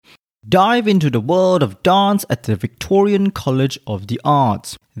Dive into the world of dance at the Victorian College of the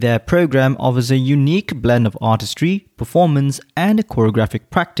Arts. Their program offers a unique blend of artistry, performance, and choreographic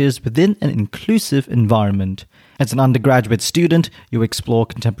practice within an inclusive environment. As an undergraduate student, you explore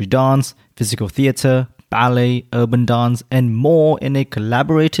contemporary dance, physical theatre, ballet, urban dance, and more in a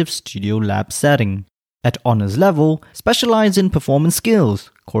collaborative studio lab setting. At honours level, specialize in performance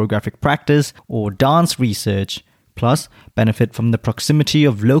skills, choreographic practice, or dance research. Plus, benefit from the proximity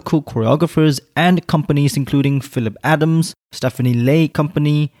of local choreographers and companies including Philip Adams, Stephanie Lay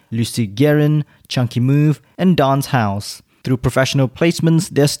Company, Lucy Guerin, Chunky Move, and Dance House. Through professional placements,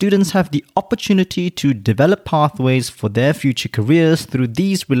 their students have the opportunity to develop pathways for their future careers through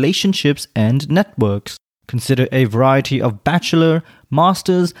these relationships and networks. Consider a variety of bachelor,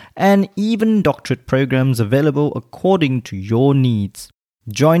 master's, and even doctorate programs available according to your needs.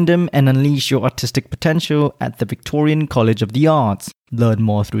 Join them and unleash your artistic potential at the Victorian College of the Arts. Learn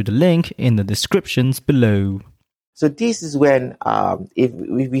more through the link in the descriptions below. So this is when, if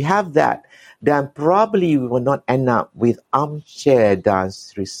we have that, then probably we will not end up with armchair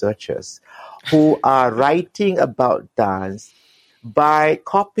dance researchers who are writing about dance by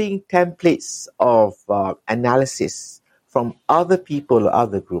copying templates of analysis from other people or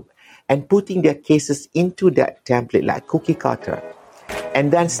other group and putting their cases into that template like cookie cutter,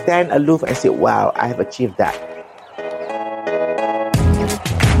 and then stand aloof and say, wow, I have achieved that.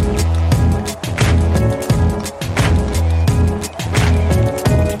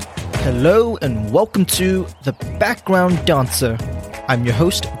 Hello and welcome to The Background Dancer. I'm your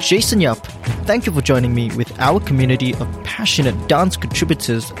host, Jason Yup, and thank you for joining me with our community of passionate dance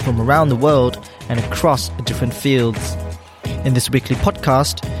contributors from around the world and across different fields. In this weekly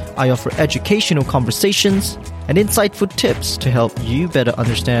podcast, I offer educational conversations and insightful tips to help you better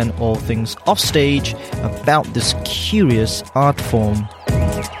understand all things offstage about this curious art form.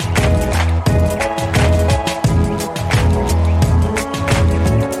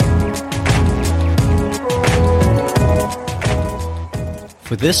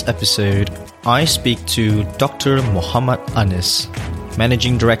 For this episode, I speak to Dr. Mohd Anis,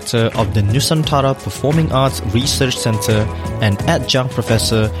 Managing Director of the Nusantara Performing Arts Research Centre and Adjunct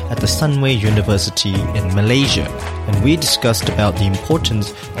Professor at the Sunway University in Malaysia, and we discussed about the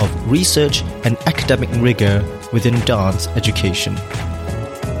importance of research and academic rigour within dance education.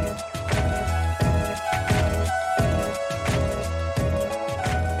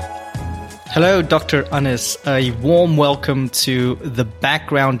 Hello, Dr. Anis. A warm welcome to The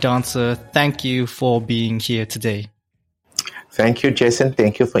Background Dancer. Thank you for being here today. Thank you, Jason.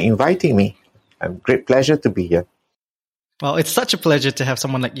 Thank you for inviting me. A great pleasure to be here. Well, it's such a pleasure to have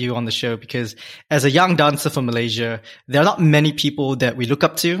someone like you on the show because as a young dancer from Malaysia, there are not many people that we look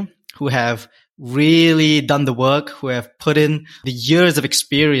up to who have really done the work, who have put in the years of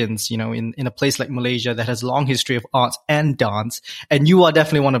experience, in a place like Malaysia that has a long history of arts and dance. And you are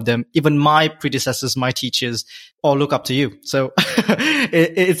definitely one of them. Even my predecessors, my teachers, all look up to you. So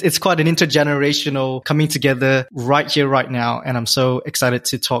it's quite an intergenerational coming together right here, right now. And I'm so excited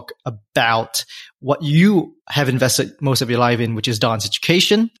to talk about what you have invested most of your life in, which is dance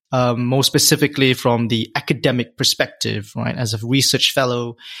education, more specifically from the academic perspective, right, as a research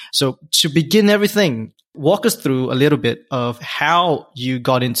fellow. So to begin everything, walk us through a little bit of how you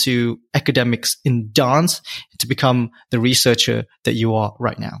got into academics in dance to become the researcher that you are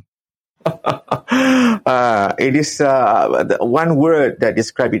right now. It is the one word that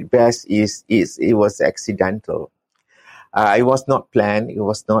describes it best is it was accidental. It was not planned. It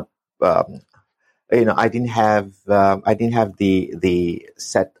was not. I didn't have the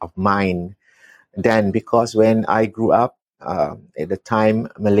set of mind then, because when I grew up at the time,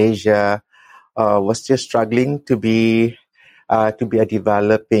 Malaysia was still struggling to be a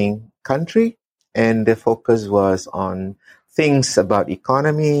developing country, and the focus was on things about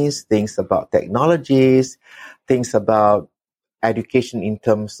economies, things about technologies, things about education in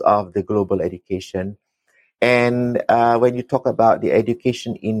terms of the global education. And when you talk about the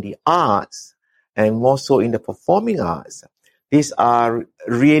education in the arts, and more so in the performing arts, these are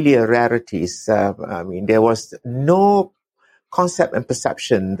really rarities. There was no concept and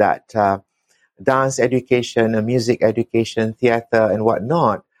perception that dance education, music education, theater, and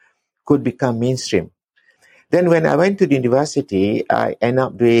whatnot could become mainstream. Then when I went to the university, I ended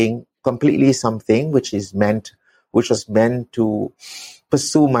up doing completely something which was meant to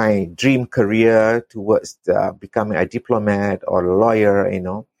pursue my dream career towards becoming a diplomat or a lawyer,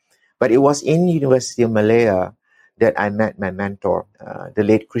 But it was in University of Malaya that I met my mentor, the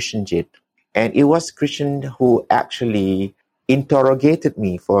late Christian Jit. And it was Christian who actually interrogated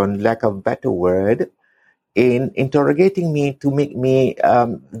me, for lack of a better word, in interrogating me to make me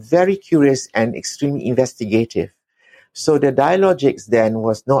very curious and extremely investigative. So the dialogics then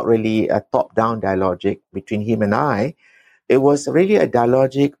was not really a top-down dialogic between him and I. It was really a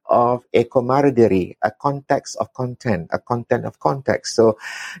dialogic of a camaraderie, a context of content, a content of context. So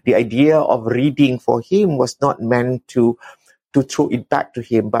the idea of reading for him was not meant to throw it back to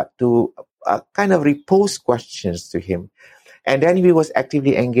him, but to kind of repose questions to him. And then he was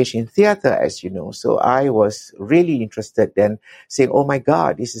actively engaged in theater, as you know. So I was really interested then, saying, oh my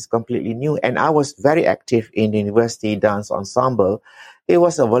God, this is completely new. And I was very active in the university dance ensemble. It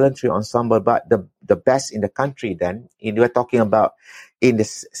was a voluntary ensemble, but the best in the country then. We're talking about in the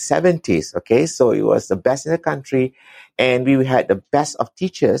 70s, okay? So it was the best in the country. And we had the best of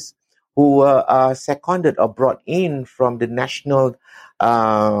teachers who were seconded or brought in from the national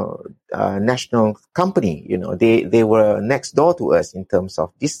company. You know, they were next door to us in terms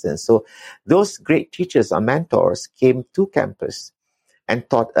of distance. So those great teachers or mentors came to campus and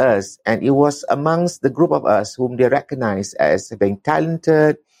taught us. And it was amongst the group of us whom they recognized as being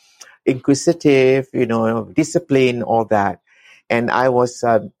talented, inquisitive, you know, disciplined, all that. And I was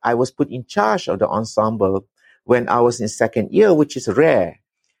put in charge of the ensemble when I was in second year, which is rare,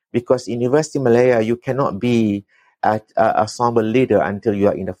 because in University Malaya, you cannot be an ensemble leader until you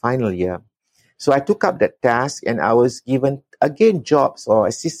are in the final year. So I took up that task, and I was given, again, jobs or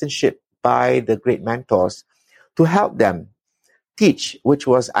assistantship by the great mentors to help them teach, which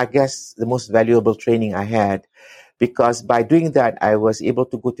was, I guess, the most valuable training I had, because by doing that, I was able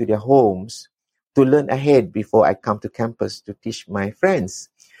to go to their homes to learn ahead before I come to campus to teach my friends.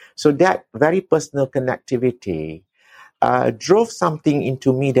 So that very personal connectivity drove something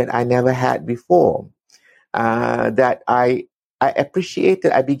into me that I never had before, that I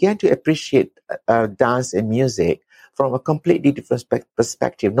appreciated. I began to appreciate dance and music from a completely different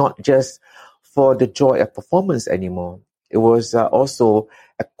perspective, not just for the joy of performance anymore. It was also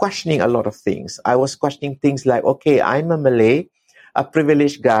questioning a lot of things. I was questioning things like, okay, I'm a Malay, a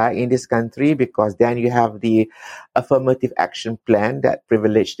privileged guy in this country, because then you have the affirmative action plan that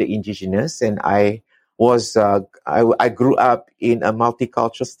privileged the indigenous, and I grew up in a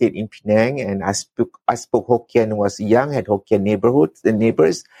multicultural state in Penang, and I spoke Hokkien, was young, had Hokkien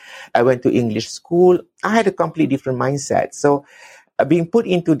neighbors. I went to English school. I had a completely different mindset. So being put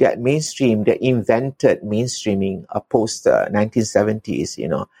into that mainstream, the invented mainstreaming post 1970s, you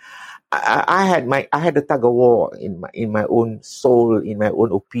know, I had a tug of war in my own soul, in my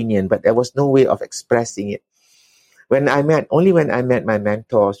own opinion, but there was no way of expressing it. When I met my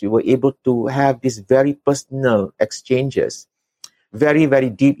mentors, we were able to have these very personal exchanges, very, very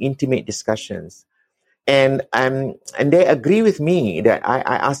deep, intimate discussions. And they agree with me that I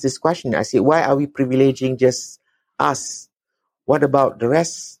asked this question. I said, why are we privileging just us? What about the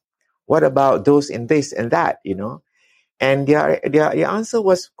rest? What about those and this and that, you know? And their answer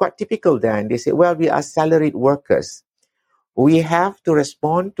was quite typical then. They said, well, we are salaried workers. We have to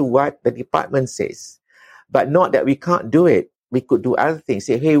respond to what the department says. But not that we can't do it. We could do other things.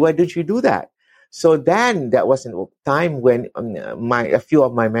 Say, hey, why did you do that? So then that was a time when a few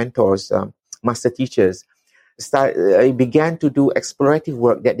of my mentors, master teachers, began to do explorative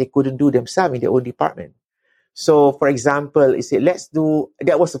work that they couldn't do themselves in their own department. So, for example, he said,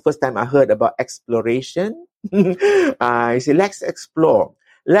 that was the first time I heard about exploration. He said, let's explore.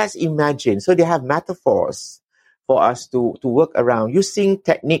 Let's imagine. So they have metaphors for us to work around using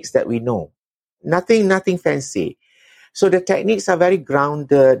techniques that we know. Nothing fancy. So the techniques are very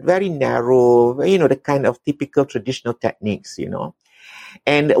grounded, very narrow, you know, the kind of typical traditional techniques, you know.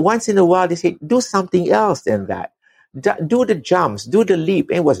 And once in a while, they say, do something else than that. Do the jumps, do the leap.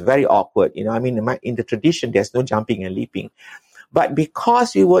 And it was very awkward, you know. I mean, in the tradition, there's no jumping and leaping. But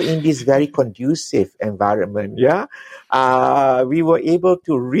because we were in this very conducive environment, we were able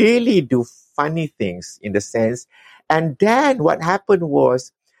to really do funny things in the sense. And then what happened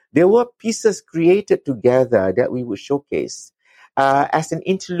was, there were pieces created together that we would showcase as an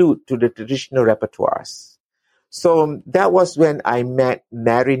interlude to the traditional repertoires. So that was when I met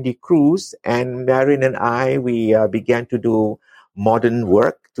Marin de Cruz, and Marin and I, we began to do modern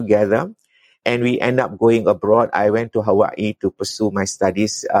work together, and we end up going abroad. I went to Hawaii to pursue my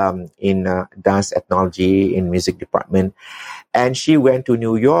studies in dance ethnology in music department, and she went to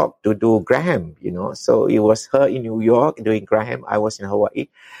New York to do Graham, you know. So it was her in New York doing Graham. I was in Hawaii,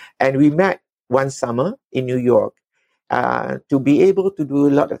 and we met one summer in New York. To be able to do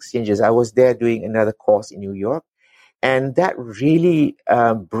a lot of exchanges. I was there doing another course in New York, and that really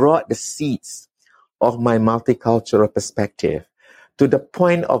brought the seeds of my multicultural perspective to the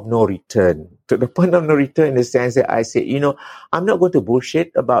point of no return. To the point of no return in the sense that I said, I'm not going to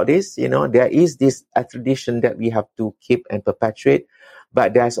bullshit about this. There is this a tradition that we have to keep and perpetuate,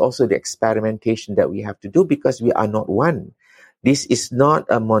 but there's also the experimentation that we have to do because we are not one. This is not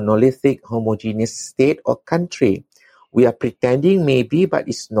a monolithic, homogeneous state or country. We are pretending maybe, but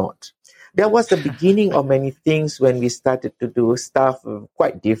it's not. That was the beginning of many things when we started to do stuff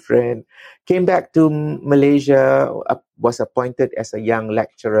quite different. Came back to Malaysia, was appointed as a young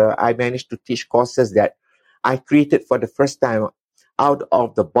lecturer. I managed to teach courses that I created for the first time out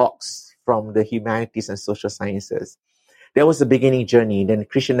of the box from the humanities and social sciences. That was the beginning journey. Then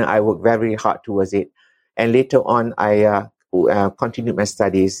Christian and I worked very hard towards it. And later on, I continued my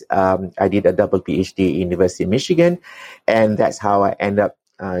studies. I did a double PhD in University of Michigan. And that's how I end up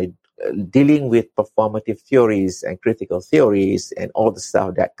dealing with performative theories and critical theories and all the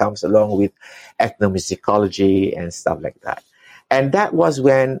stuff that comes along with ethnomusicology and stuff like that. And that was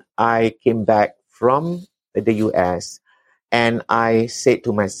when I came back from the US and I said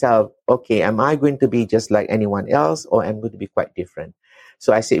to myself, okay, am I going to be just like anyone else or am I going to be quite different?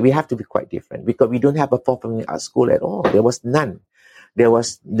 So I said, we have to be quite different because we don't have a performing arts school at all. There was none. There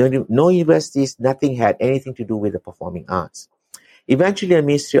was no universities, nothing had anything to do with the performing arts. Eventually, the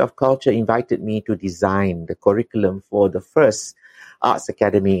Ministry of Culture invited me to design the curriculum for the first arts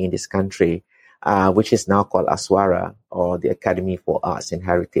academy in this country, which is now called Aswara, or the Academy for Arts and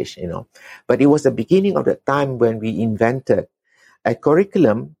Heritage, But it was the beginning of the time when we invented a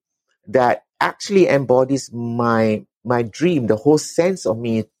curriculum that actually embodies my dream, the whole sense of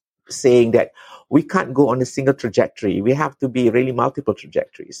me saying that we can't go on a single trajectory. We have to be really multiple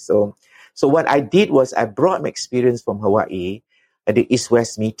trajectories. So what I did was I brought my experience from Hawaii, the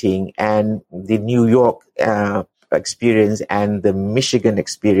East-West meeting, and the New York experience and the Michigan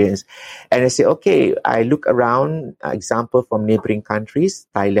experience. And I say, okay, I look around, example from neighboring countries,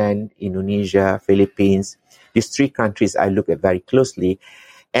 Thailand, Indonesia, Philippines. These three countries I look at very closely.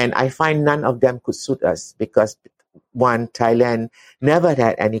 And I find none of them could suit us because, one, Thailand never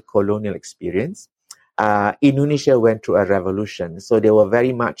had any colonial experience. Indonesia went through a revolution. So they were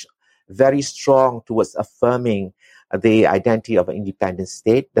very strong towards affirming the identity of an independent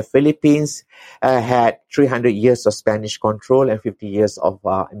state. The Philippines had 300 years of Spanish control and 50 years of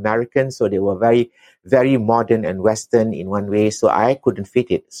American. So they were very, very modern and Western in one way. So I couldn't fit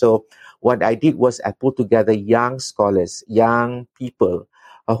it. So what I did was I put together young scholars, young people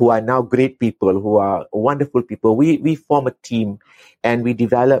who are now great people, who are wonderful people. We form a team and we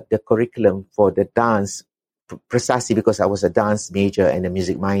develop the curriculum for the dance precisely because I was a dance major and a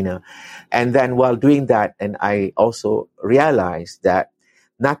music minor. And then while doing that, and I also realized that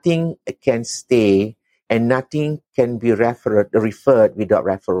nothing can stay and nothing can be referred without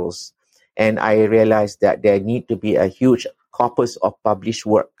referrals. And I realized that there need to be a huge corpus of published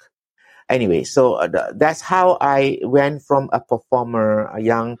work. Anyway, so that's how I went from a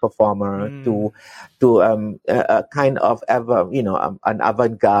young performer, to a kind of an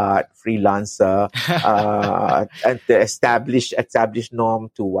avant-garde freelancer, and the established norm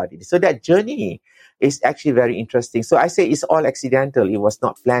to what it is. So that journey is actually very interesting. So I say it's all accidental. It was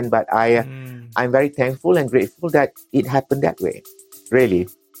not planned, but I'm very thankful and grateful that it happened that way. Really.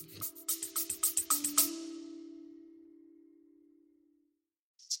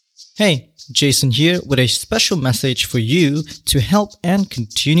 Hey, Jason here with a special message for you to help and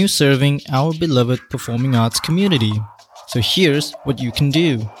continue serving our beloved performing arts community. So here's what you can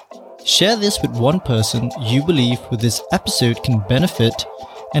do. Share this with one person you believe with this episode can benefit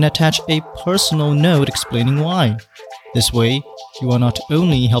and attach a personal note explaining why. This way, you are not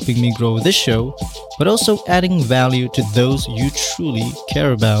only helping me grow this show, but also adding value to those you truly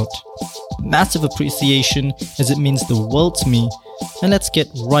care about. Massive appreciation as it means the world to me. And let's get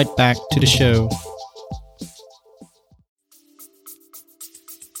right back to the show.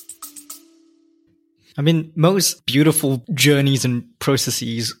 I mean, most beautiful journeys and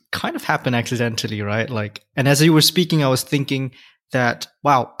processes kind of happen accidentally, right? And as you were speaking, I was thinking that,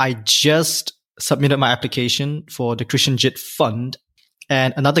 wow, I just submitted my application for the Christian JIT Fund.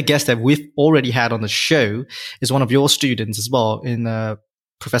 And another guest that we've already had on the show is one of your students as well, in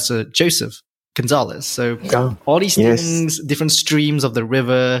Professor Joseph Gonzalez. So all these things, different streams of the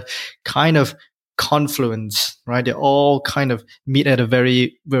river, kind of confluence, right? They all kind of meet at a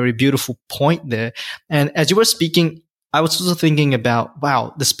very, very beautiful point there. And as you were speaking, I was also thinking about,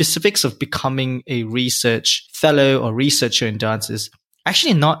 wow, the specifics of becoming a research fellow or researcher in dance is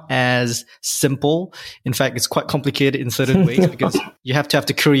actually not as simple. In fact, it's quite complicated in certain ways because you have to have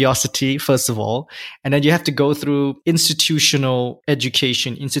the curiosity, first of all, and then you have to go through institutional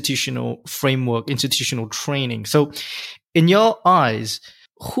education, institutional framework, institutional training. So In your eyes,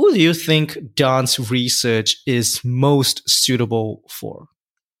 who do you think dance research is most suitable for?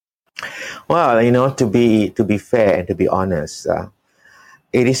 Well, to be fair and to be honest,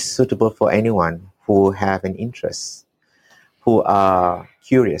 it is suitable for anyone who have an interest, who are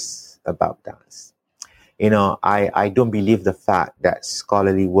curious about dance. I don't believe the fact that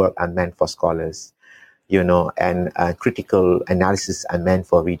scholarly work are meant for scholars, and critical analysis are meant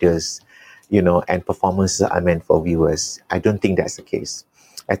for readers, and performances are meant for viewers. I don't think that's the case.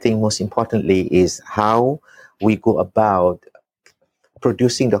 I think most importantly is how we go about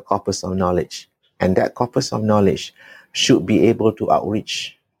producing the corpus of knowledge. And that corpus of knowledge should be able to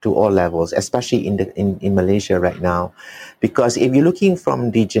outreach to all levels, especially in Malaysia right now. Because if you're looking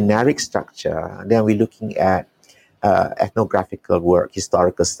from the generic structure, then we're looking at ethnographical work,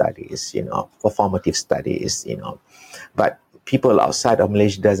 historical studies, performative studies, But people outside of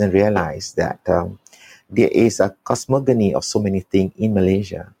Malaysia doesn't realize that there is a cosmogony of so many things in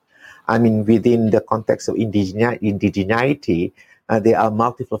Malaysia. I mean, within the context of indigeneity, there are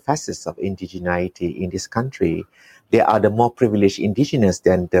multiple facets of indigeneity in this country. There are the more privileged indigenous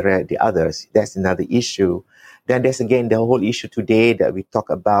than the others. That's another issue. Then there's again the whole issue today that we talk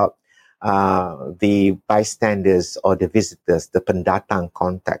about the bystanders or the visitors, the pendatang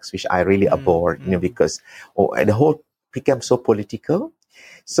context, which I really abhor, because the whole became so political.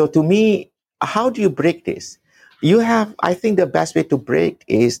 So to me, how do you break this? I think the best way to break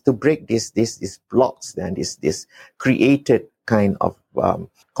is to break these blocks and this created kind of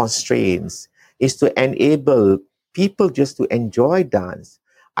constraints is to enable people just to enjoy dance,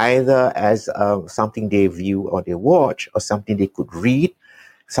 either as something they view or they watch, or something they could read,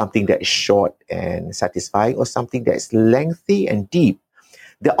 something that is short and satisfying, or something that is lengthy and deep.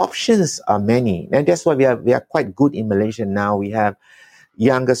 The options are many, and that's why we are quite good in Malaysia now. We have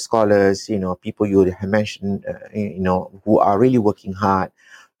younger scholars, people you have mentioned, who are really working hard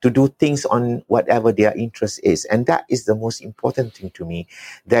to do things on whatever their interest is. And that is the most important thing to me.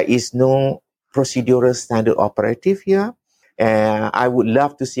 There is no procedural standard operative here. I would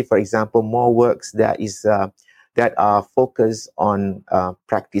love to see, for example, more works that are focused on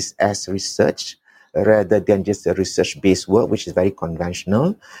practice as research rather than just a research-based work, which is very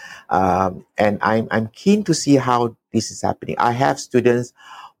conventional. And I'm keen to see how this is happening. I have students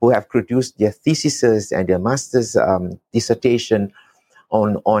who have produced their theses and their master's dissertation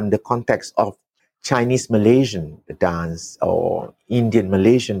on the context of Chinese Malaysian dance or Indian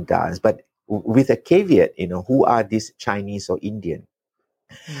Malaysian dance, but with a caveat, who are these Chinese or Indian?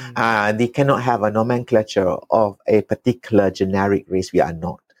 They cannot have a nomenclature of a particular generic race. We are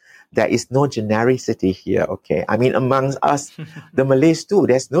not. There is no genericity here, okay? I mean, amongst us, the Malays too,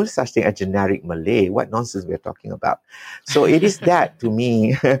 there's no such thing as generic Malay. What nonsense we're talking about. So it is that to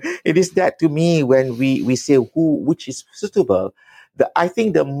me, when we say which is suitable. I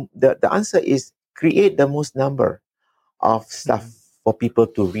think the answer is create the most number of stuff for people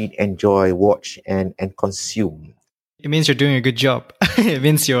to read, enjoy, watch, and consume. It means you're doing a good job. It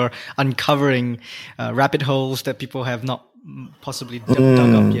means you're uncovering rabbit holes that people have not possibly dug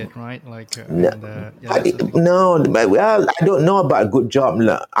up yet, right? No, well, I don't know about a good job.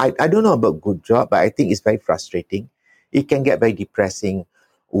 I don't know about good job, but I think it's very frustrating. It can get very depressing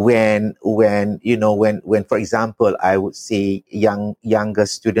when for example, I would say younger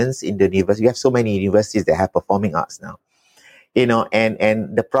students in the university. We have so many universities that have performing arts now,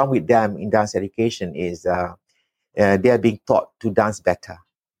 and the problem with them in dance education is they are being taught to dance better,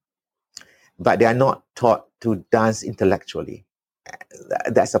 but they are not taught to dance intellectually.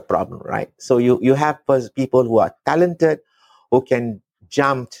 That's a problem, right? So you have people who are talented, who can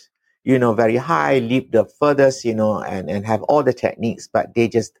jump, very high, leap the furthest, and have all the techniques, but they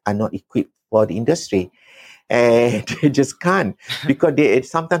just are not equipped for the industry. And they just can't, because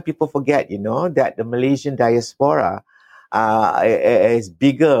sometimes people forget, that the Malaysian diaspora is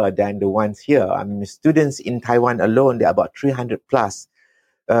bigger than the ones here. I mean, students in Taiwan alone, there are about 300 plus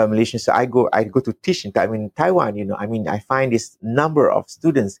Malaysians. So I go to teach in Taiwan. I find this number of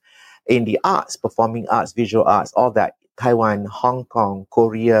students in the arts, performing arts, visual arts, all that. Taiwan, Hong Kong,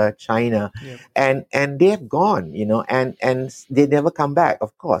 Korea, China, and they have gone, and they never come back,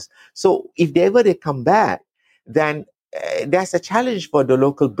 of course. So if they come back, then there's a challenge for the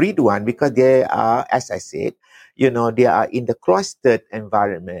local breed one, because they are, as I said, they are in the cloistered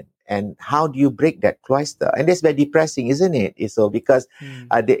environment. And how do you break that cloister? And that's very depressing, isn't it? So because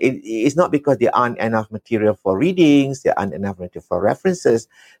it's not because there aren't enough material for readings, there aren't enough material for references.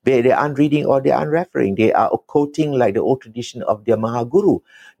 They aren't reading or they aren't referring. They are quoting like the old tradition of their Mahaguru,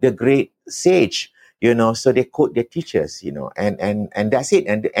 the great sage. So they quote their teachers, and that's it.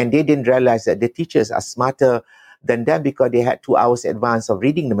 And they didn't realize that the teachers are smarter than them because they had 2 hours advance of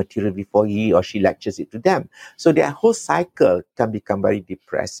reading the material before he or she lectures it to them. So their whole cycle can become very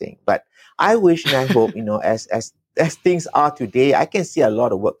depressing. But I wish and I hope, as things are today, I can see a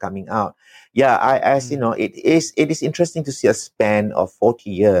lot of work coming out. Yeah, it is interesting to see a span of 40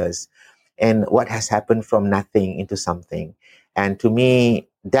 years and what has happened from nothing into something. And to me,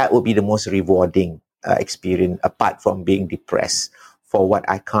 that would be the most rewarding experience, apart from being depressed for what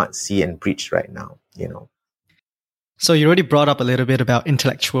I can't see and preach right now, So you already brought up a little bit about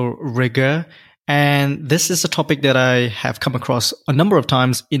intellectual rigor. And this is a topic that I have come across a number of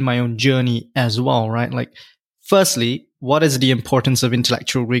times in my own journey as well, right? Like, firstly, what is the importance of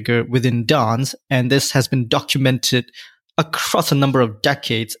intellectual rigor within dance? And this has been documented across a number of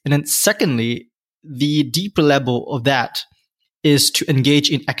decades. And then secondly, the deeper level of that is to engage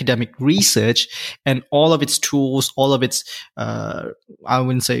in academic research and all of its tools, all of its, I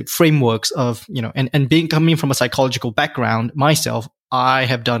wouldn't say frameworks of, and being coming from a psychological background myself, I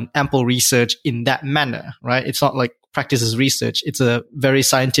have done ample research in that manner, right? It's not like practice is research. It's a very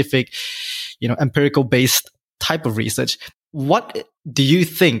scientific, empirical based type of research. What do you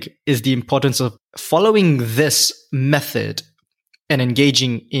think is the importance of following this method and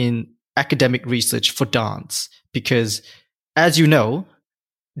engaging in academic research for dance? Because as you know,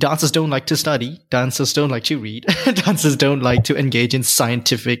 dancers don't like to study. Dancers don't like to read. Dancers don't like to engage in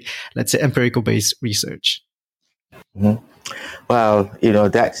scientific, let's say, empirical-based research. Mm-hmm. Well,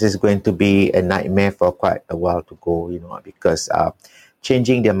 that is going to be a nightmare for quite a while to go, because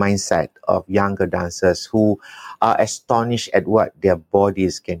changing the mindset of younger dancers who are astonished at what their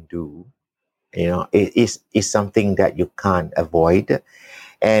bodies can do, it is something that you can't avoid.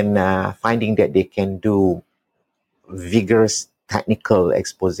 And finding that they can do vigorous technical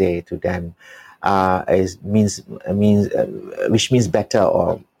expose to them which means better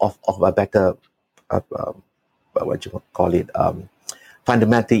or of a better what you call it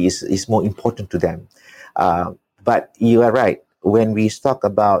fundamentally is more important to them. But you are right, when we talk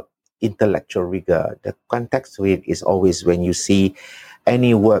about intellectual rigor, the context to it is always when you see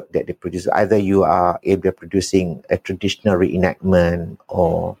any work that they produce, either they're producing a traditional reenactment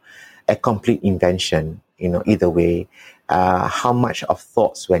or a complete invention, either way, how much of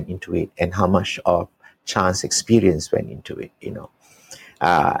thoughts went into it and how much of chance experience went into it,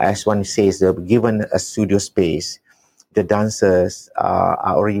 as one says, given a studio space, the dancers are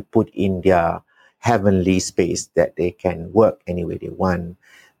already put in their heavenly space that they can work any way they want.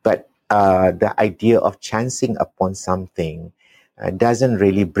 But the idea of chancing upon something doesn't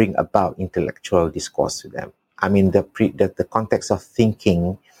really bring about intellectual discourse to them. I mean, the context of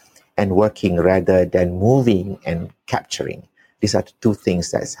thinking and working rather than moving and capturing. These are the two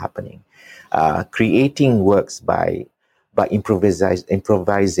things that's happening. Creating works by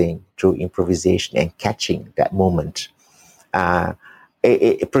improvising through improvisation and catching that moment.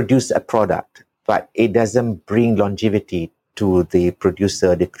 It produces a product, but it doesn't bring longevity to the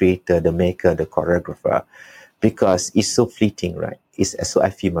producer, the creator, the maker, the choreographer, because it's so fleeting, right? It's so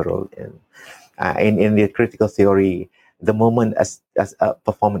ephemeral. And in the critical theory, the moment as a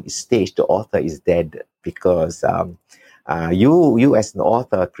performance is staged, the author is dead, because you as an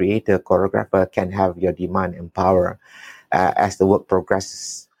author, creator, choreographer can have your demand and power as the work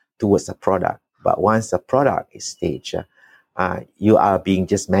progresses towards a product. But once a product is staged, you are being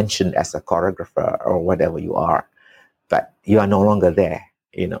just mentioned as a choreographer or whatever you are, but you are no longer there,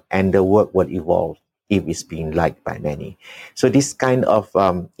 and the work will evolve if it's being liked by many. So this kind of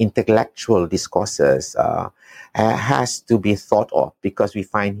intellectual discourses has to be thought of, because we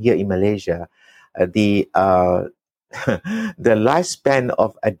find here in Malaysia, the lifespan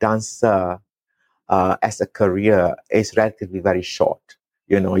of a dancer as a career is relatively very short,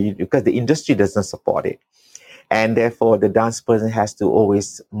 because the industry doesn't support it. And therefore, the dance person has to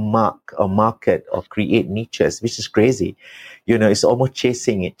always market or create niches, which is crazy. It's almost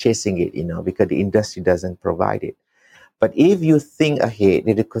chasing it, because the industry doesn't provide it. But if you think ahead,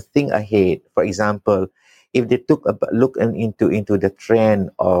 they could think ahead. For example, if they took a look into the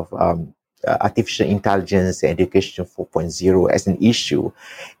trend of artificial intelligence and education 4.0 as an issue,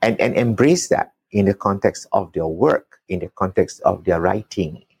 and embrace that in the context of their work, in the context of their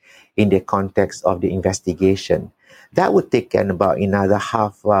writing, in the context of the investigation, that would take about another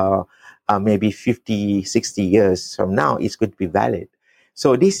half, maybe 50, 60 years from now, it's going to be valid.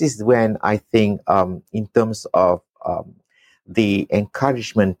 So this is when I think, in terms of the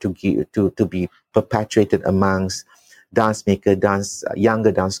encouragement to be perpetuated amongst dance makers,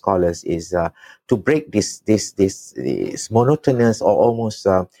 younger dance scholars, is to break this monotonous or almost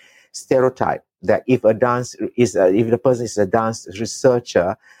stereotype that if the person is a dance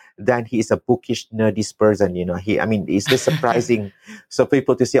researcher, then he is a bookish, nerdy person. It's just surprising. So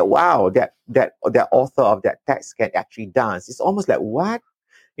people to say, wow, that author of that text can actually dance. It's almost like, what?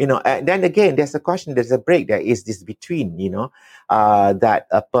 And then again, there's a break. There is this between, that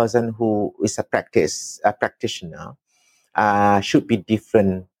a person who is a practitioner, should be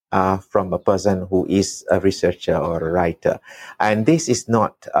different from a person who is a researcher or a writer. And this is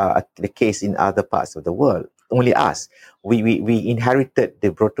not the case in other parts of the world. Only us. We inherited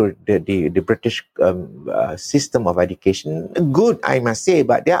the British system of education. Good, I must say,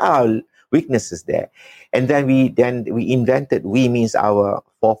 but there are weaknesses there. And then we invented. We means our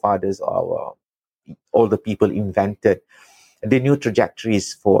forefathers or our older people invented the new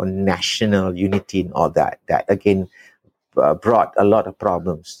trajectories for national unity and all that. That again brought a lot of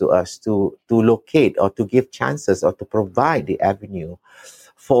problems to us to locate or to give chances or to provide the avenue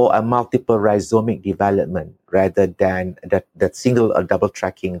for a multiple rhizomic development rather than that single or double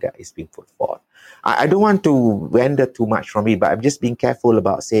tracking that is being put forth. I don't want to wander too much from it, but I'm just being careful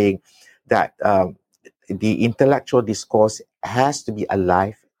about saying that the intellectual discourse has to be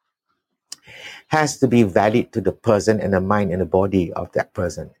alive, has to be valid to the person and the mind and the body of that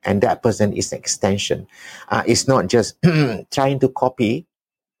person. And that person is an extension. It's not just trying to copy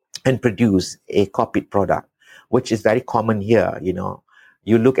and produce a copied product, which is very common here.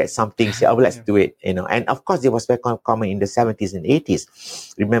 You look at something, say, oh, let's do it. And of course, it was very common in the 70s and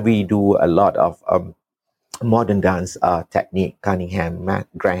 80s. Remember, we do a lot of modern dance technique, Cunningham,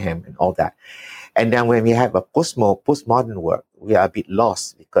 Graham, and all that. And then when we have a postmodern work, we are a bit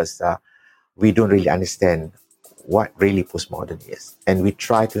lost because we don't really understand what really postmodern is. And we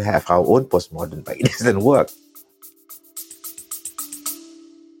try to have our own postmodern, but it doesn't work.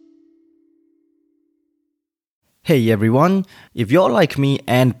 Hey everyone, if you're like me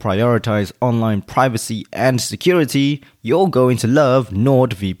and prioritize online privacy and security, you're going to love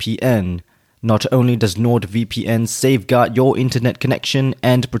NordVPN. Not only does NordVPN safeguard your internet connection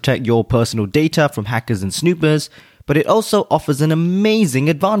and protect your personal data from hackers and snoopers, but it also offers an amazing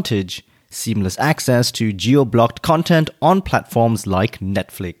advantage: seamless access to geo-blocked content on platforms like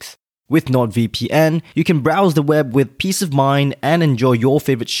Netflix. With NordVPN, you can browse the web with peace of mind and enjoy your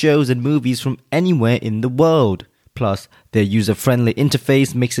favorite shows and movies from anywhere in the world. Plus, their user-friendly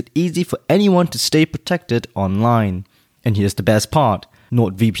interface makes it easy for anyone to stay protected online. And here's the best part: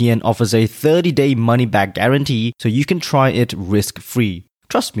 NordVPN offers a 30-day money-back guarantee, so you can try it risk-free.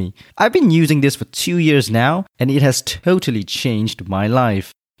 Trust me, I've been using this for 2 years now, and it has totally changed my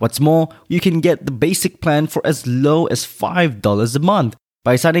life. What's more, you can get the basic plan for as low as $5 a month.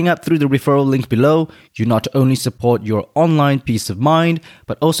 By signing up through the referral link below, you not only support your online peace of mind,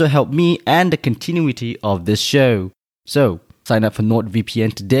 but also help me and the continuity of this show. So, sign up for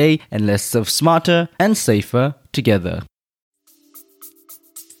NordVPN today and let's surf smarter and safer together.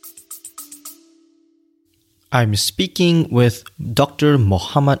 I'm speaking with Dr.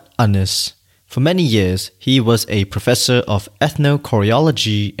 Muhammad Anis. For many years, he was a professor of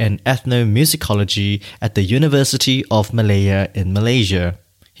ethnochoreology and ethnomusicology at the University of Malaya in Malaysia.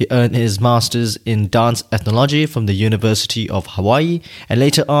 He earned his master's in dance ethnology from the University of Hawaii and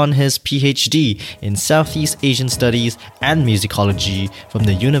later on his PhD in Southeast Asian Studies and Musicology from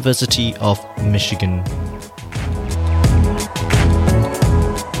the University of Michigan.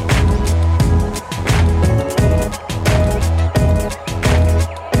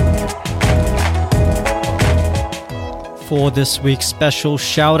 For this week's special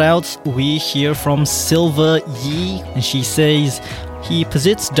shoutouts, we hear from Silver Yi, and she says he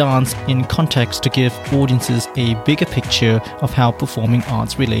posits dance in context to give audiences a bigger picture of how performing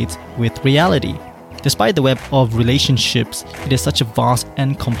arts relates with reality. Despite the web of relationships, it is such a vast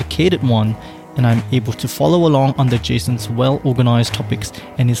and complicated one, and I'm able to follow along under Jason's well-organized topics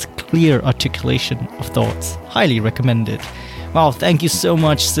and his clear articulation of thoughts. Highly recommended. Wow, thank you so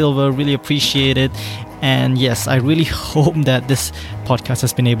much, Silver. Really appreciate it. And yes, I really hope that this podcast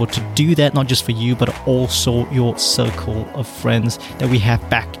has been able to do that, not just for you, but also your circle of friends that we have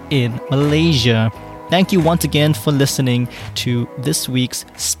back in Malaysia. Thank you once again for listening to this week's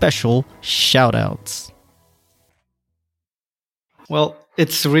special shoutouts. Well,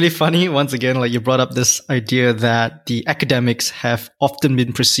 it's really funny, once again, like you brought up this idea that the academics have often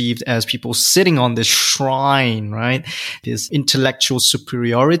been perceived as people sitting on this shrine, right? This intellectual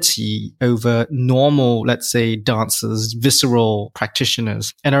superiority over normal, let's say, dancers, visceral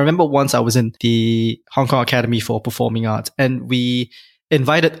practitioners. And I remember once I was in the Hong Kong Academy for Performing Arts, and we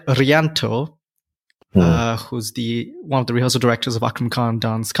invited Rianto, who's one of the rehearsal directors of Akram Khan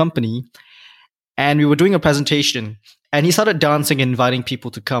Dance Company. And we were doing a presentation, and he started dancing and inviting people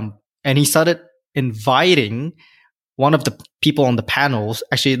to come. And he started inviting one of the people on the panels,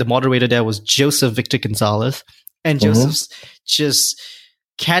 actually the moderator there was Joseph Victor Gonzalez, and Joseph just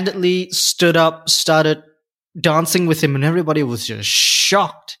candidly stood up, started dancing with him, and everybody was just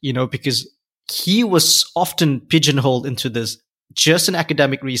shocked, because he was often pigeonholed into this just an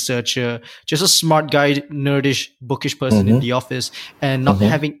academic researcher, just a smart guy, nerdish, bookish person in the office, and not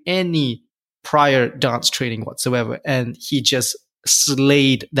having any prior dance training whatsoever. And he just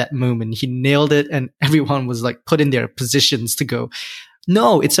slayed that moment. He nailed it, and everyone was like put in their positions to go,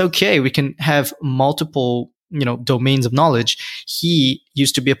 no, it's okay. We can have multiple, domains of knowledge. He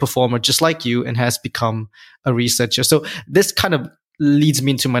used to be a performer just like you and has become a researcher. So this kind of leads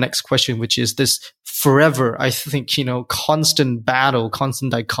me into my next question, which is this forever, I think, constant battle,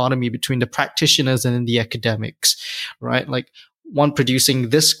 constant dichotomy between the practitioners and the academics, right? Like one producing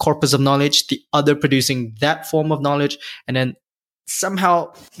this corpus of knowledge, the other producing that form of knowledge, and then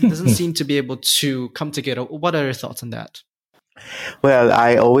somehow it doesn't seem to be able to come together. What are your thoughts on that? Well,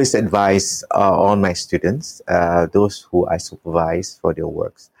 I always advise all my students, those who I supervise for their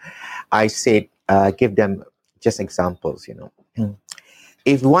works, I said, give them just examples,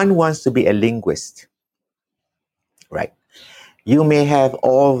 If one wants to be a linguist, right, you may have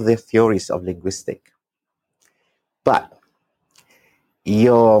all the theories of linguistics, but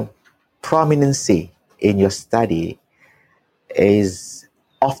your prominency in your study is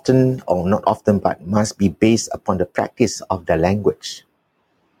often, or not often, but must be based upon the practice of the language.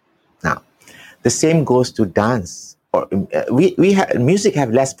 Now, the same goes to dance. Or music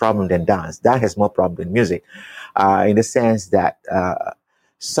have less problem than dance. Dance has more problem than music, in the sense that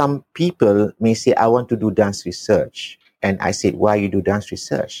some people may say, I want to do dance research. And I said, why you do dance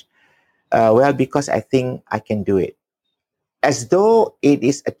research? Well, because I think I can do it. As though it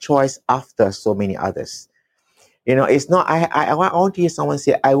is a choice after so many others. It's not, I want to hear someone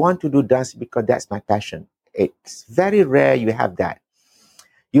say, I want to do dance because that's my passion. It's very rare you have that.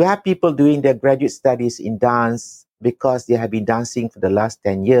 You have people doing their graduate studies in dance because they have been dancing for the last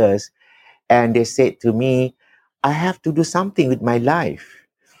 10 years. And they said to me, I have to do something with my life.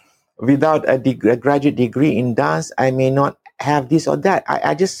 Without a graduate degree in dance, I may not have this or that.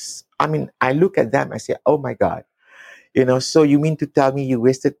 I look at them, I say, oh my God. So you mean to tell me you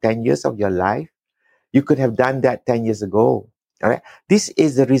wasted 10 years of your life? You could have done that 10 years ago. All right. This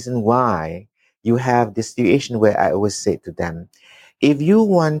is the reason why you have this situation where I always say to them, if you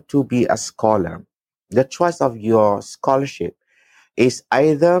want to be a scholar, the choice of your scholarship is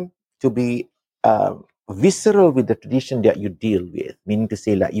either to be visceral with the tradition that you deal with, meaning to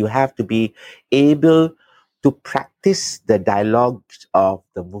say that you have to be able to practice the dialogue of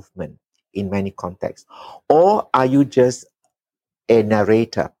the movement in many contexts, or are you just a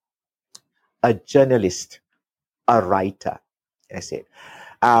narrator, a journalist, a writer? I said,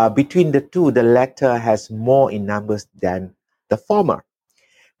 between the two, the latter has more in numbers than the former.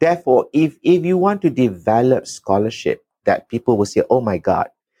 Therefore, if you want to develop scholarship that people will say, oh my God,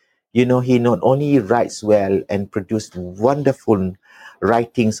 he not only writes well and produces wonderful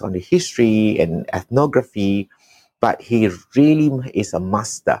writings on the history and ethnography, but he really is a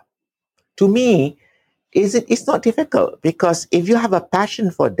master. To me, it's not difficult, because if you have a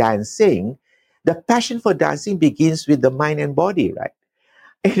passion for dancing, the passion for dancing begins with the mind and body, right?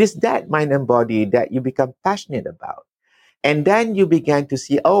 It is that mind and body that you become passionate about. And then you began to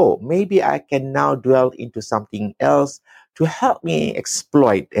see, oh, maybe I can now dwell into something else to help me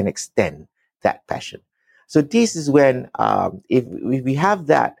exploit and extend that passion. So this is when, if we have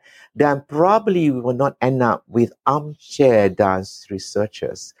that, then probably we will not end up with armchair dance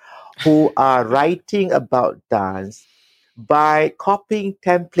researchers who are writing about dance by copying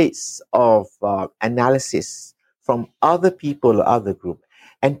templates of analysis from other people or other group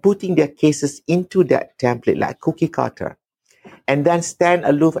and putting their cases into that template like cookie cutter, and then stand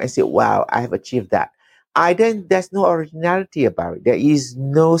aloof and say, wow, I have achieved that. There's no originality about it. There is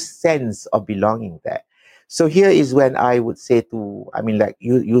no sense of belonging there. So here is when I would say like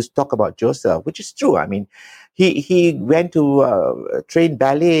you talk about Joseph, which is true. I mean, he went to train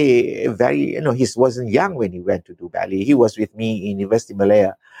ballet he wasn't young when he went to do ballet. He was with me in University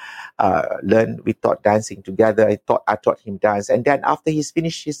Malaya. We taught dancing together. I taught him dance. And then after he's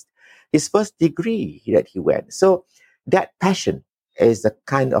finished his first degree that he went. So that passion is the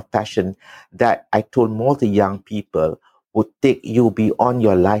kind of passion that I told more the young people would take you beyond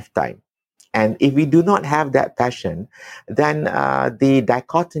your lifetime. And if we do not have that passion, then the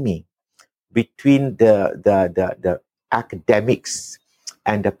dichotomy between the academics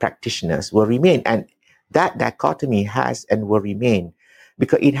and the practitioners will remain. And that dichotomy has and will remain,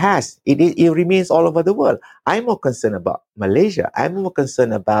 because it remains all over the world. I'm more concerned about Malaysia. I'm more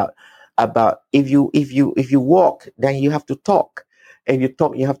concerned about about if you walk, then you have to talk. If you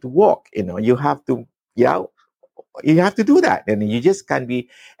talk, you have to walk. You have to, yeah, you have to do that, and you just can't be.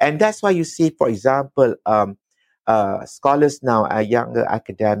 And that's why you see, for example, scholars now are younger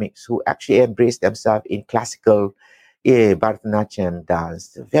academics who actually embrace themselves in classical Bharatanatyam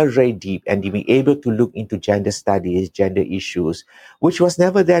dance, very, very deep, and being able to look into gender studies, gender issues, which was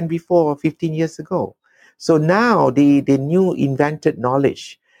never done before 15 years ago. So now the new invented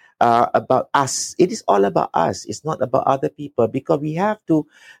knowledge about us, it is all about us. It's not about other people, because we have to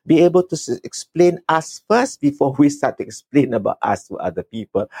be able to explain us first before we start to explain about us to other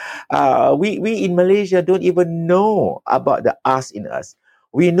people. We in Malaysia don't even know about the us in us.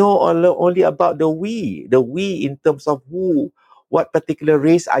 We know only about the we in terms of who, what particular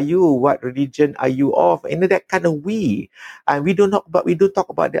race are you, what religion are you of, and that kind of we. And we don't talk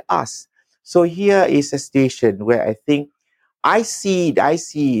about the us. So here is a station where I think I see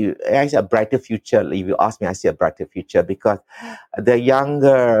a brighter future. If you ask me, I see a brighter future, because the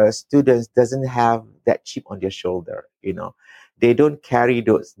younger students doesn't have that chip on their shoulder. They don't carry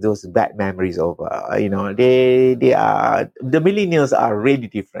those bad memories over. They are, the millennials are really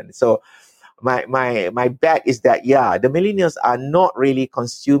different. So my bet is that, yeah, the millennials are not really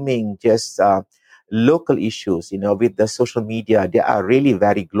consuming just local issues. With the social media, they are really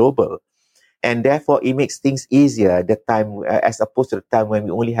very global, and therefore it makes things easier the time, as opposed to the time when we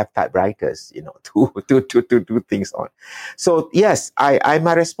only have typewriters, to do things on. So yes, I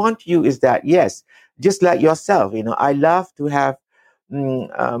my response to you is that, yes, just like yourself, I love to have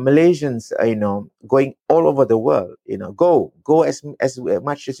Malaysians, going all over the world. Go as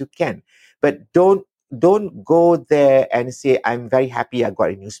much as you can, but don't go there and say, I'm very happy I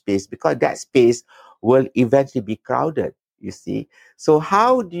got a new space, because that space will eventually be crowded, you see. So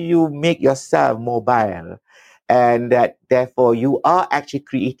how do you make yourself mobile, and that therefore you are actually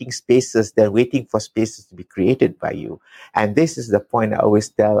creating spaces than waiting for spaces to be created by you? And this is the point I always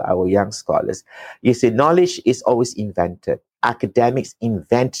tell our young scholars. You see, knowledge is always invented. Academics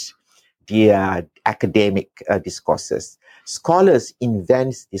invent their academic discourses. Scholars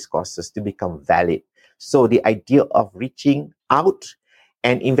invent discourses to become valid. So the idea of reaching out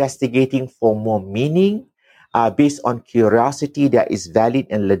and investigating for more meaning, based on curiosity that is valid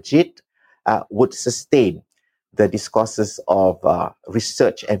and legit, would sustain the discourses of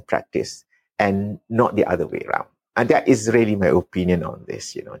research and practice, and not the other way around. And that is really my opinion on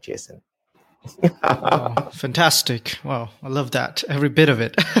this, Jason. Wow, fantastic. Wow, I love that. Every bit of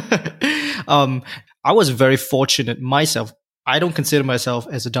it. um, I was very fortunate myself. I don't consider myself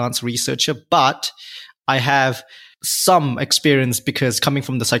as a dance researcher, but I have some experience, because coming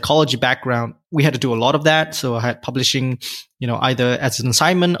from the psychology background, we had to do a lot of that. So I had publishing, either as an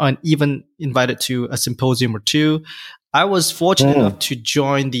assignment or even invited to a symposium or two. I was fortunate enough to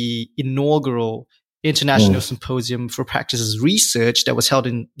join the inaugural International Symposium for Practices Research that was held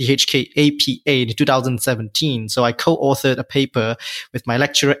in the HKAPA in 2017. So I co-authored a paper with my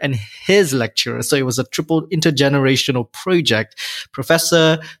lecturer and his lecturer. So it was a triple intergenerational project,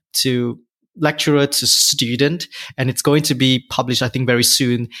 professor to lecturer to student, and it's going to be published, I think, very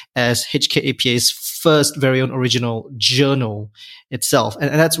soon as HKAPA's first very own original journal itself. And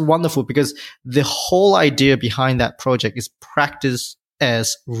that's wonderful, because the whole idea behind that project is practice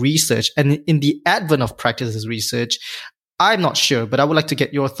as research. And in the advent of practice as research, I'm not sure, but I would like to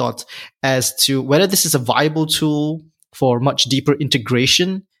get your thoughts as to whether this is a viable tool for much deeper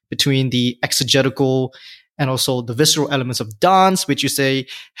integration between the exegetical and also the visceral elements of dance, which you say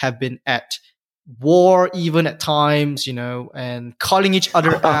have been at war even at times, and calling each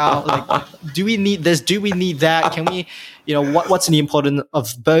other out. Like, do we need this? Do we need that? Can we, what's the importance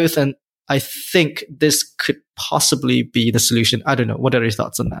of both? And I think this could possibly be the solution. I don't know. What are your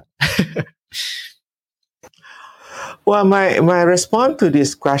thoughts on that? Well, my response to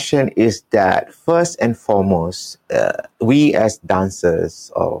this question is that, first and foremost, we as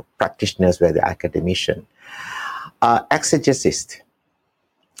dancers or practitioners, whether academician, are exegetists.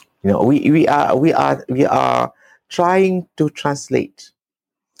 We are trying to translate.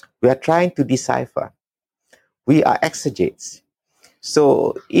 We are trying to decipher. We are exegetes.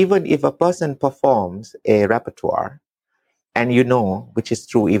 So even if a person performs a repertoire, and which is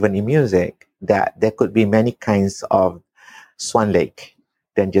true even in music, that there could be many kinds of swan lake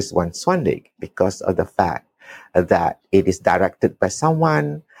than just one swan lake, because of the fact that it is directed by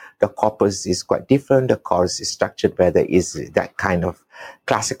someone. The corpus is quite different. The chorus is structured, whether it's that kind of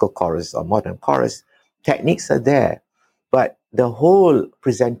classical chorus or modern chorus. Techniques are there, but the whole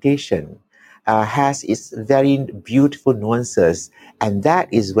presentation has its very beautiful nuances, and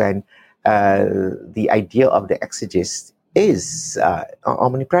that is when the idea of the exegist is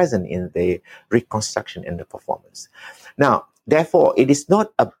omnipresent in the reconstruction and the performance. Now, therefore, it is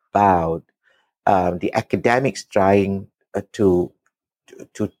not about the academics trying to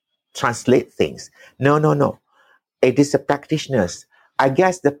translate things. No, no, no. It is the practitioners. I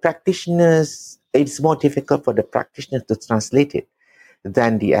guess the practitioners, it's more difficult for the practitioners to translate it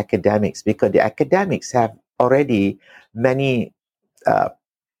than the academics, because the academics have already many uh,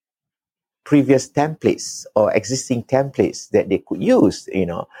 previous templates or existing templates that they could use.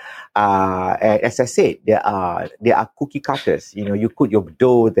 As I said, there are cookie cutters. You put your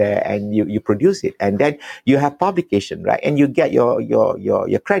dough there and you produce it, and then you have publication, right? And you get your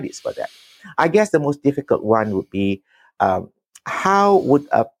credits for that. I guess the most difficult one would be, how would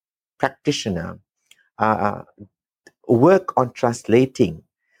a practitioner uh, work on translating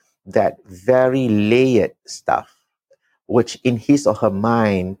that very layered stuff, which in his or her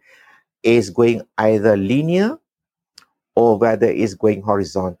mind is going either linear or whether it's going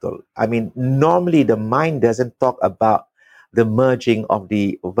horizontal. I mean, normally the mind doesn't talk about the merging of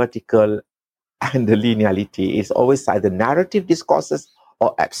the vertical and the linearity. It's always either narrative discourses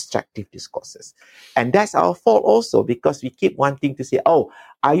or abstractive discourses. And that's our fault also, because we keep wanting to say, oh,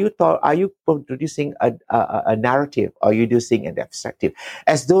 are you producing a narrative, or are you using an abstractive?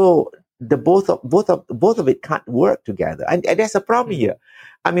 As though the both of it can't work together. And there's a problem here.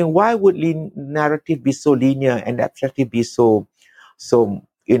 I mean, why would narrative be so linear and abstractive be so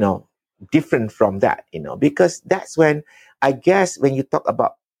different from that? Because that's when, I guess, when you talk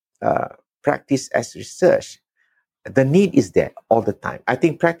about uh, practice as research, the need is there all the time. I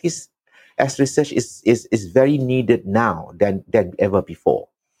think practice as research is very needed now than ever before.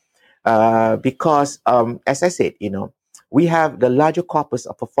 Because, as I said, we have the larger corpus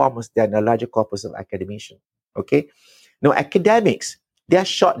of performers than the larger corpus of academicians. Okay? Now, academics, they are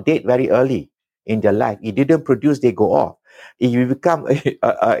short date very early in their life. You didn't produce, they go off. If you become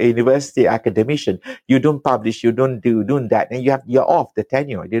a university academician, you don't publish, you don't do that, and you're off the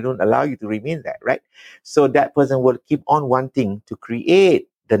tenure. They don't allow you to remain there, right? So that person will keep on wanting to create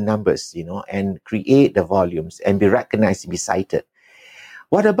the numbers, and create the volumes and be recognized, be cited.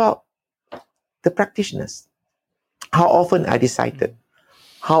 What about the practitioners? How often are they cited?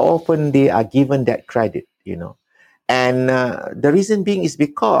 How often they are given that credit? And the reason being is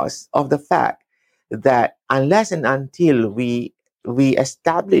because of the fact that unless and until we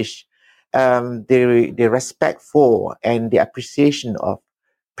establish the respect for and the appreciation of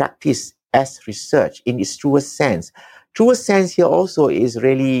practice as research in its truest sense. Truest sense here also is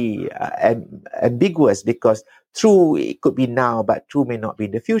really ambiguous, because true, it could be now, but true may not be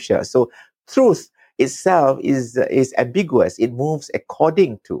in the future. So truth itself is ambiguous. It moves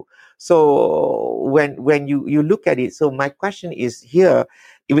according to. So when you look at it, so my question is here,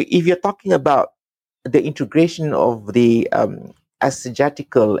 if you're talking about the integration of the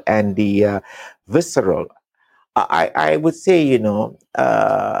exegetical and the visceral, I would say,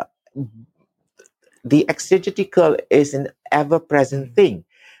 the exegetical is an ever-present thing,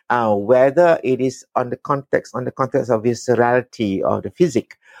 whether it is on the context of viscerality or the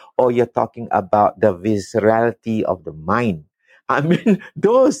physic, or you're talking about the viscerality of the mind. I mean,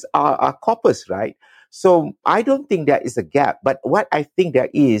 those are corpus, right? So I don't think there is a gap, but what I think there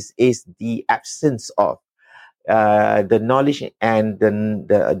is the absence of the knowledge and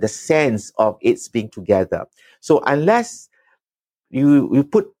the sense of its being together. So unless you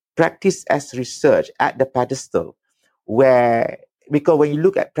put practice as research at the pedestal, where, because when you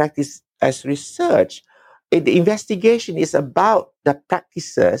look at practice as research, the investigation is about the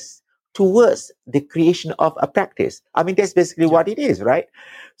practices towards the creation of a practice. I mean, that's basically what it is, right?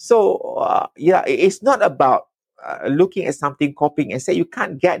 So it's not about looking at something, copying, and say you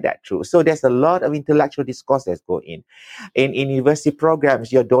can't get that through. So there's a lot of intellectual discourse that's go in university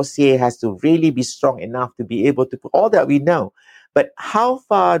programs. Your dossier has to really be strong enough to be able to put all that we know. But how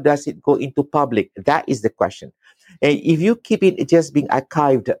far does it go into public? That is the question. And if you keep it just being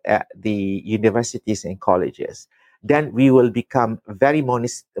archived at the universities and colleges, then we will become very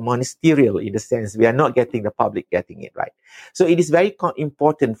monasterial, in the sense we are not getting the public getting it right. So it is very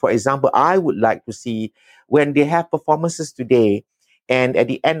important. For example, I would like to see when they have performances today, and at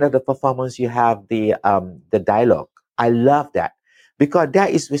the end of the performance you have the dialogue. I love that, because that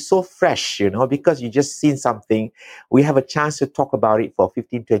is so fresh, because you just seen something. We have a chance to talk about it for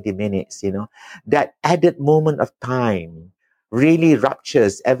 15-20 minutes. That added moment of time really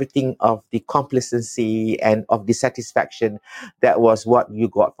ruptures everything of the complacency and of the satisfaction that was what you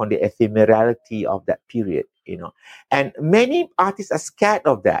got from the ephemerality of that period. And many artists are scared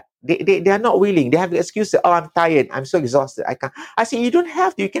of that. They are not willing. They have the excuse that, oh, I'm tired, I'm so exhausted, I can't. I say, you don't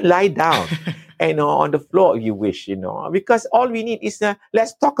have to. You can lie down, on the floor if you wish, because all we need is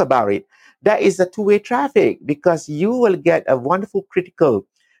let's talk about it. That is a two-way traffic, because you will get a wonderful critical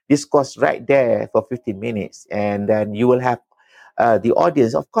discourse right there for 15 minutes, and then you will have the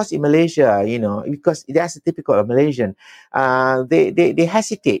audience, of course, in Malaysia, because that's a typical of Malaysian. They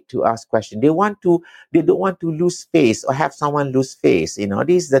hesitate to ask questions. They don't want to lose face or have someone lose face.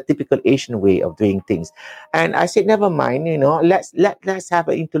 This is the typical Asian way of doing things. And I said, never mind. Let's have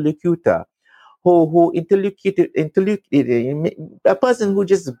an interlocutor who interlocuted a person who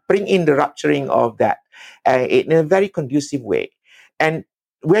just bring in the rupturing of that in a very conducive way. And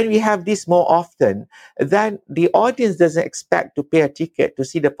when we have this more often, then the audience doesn't expect to pay a ticket to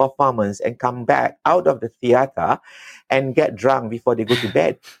see the performance and come back out of the theater and get drunk before they go to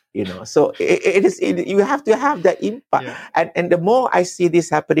bed. So you have to have that impact. Yeah. And the more I see this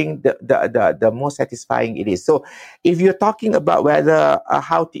happening, the more satisfying it is. So if you're talking about whether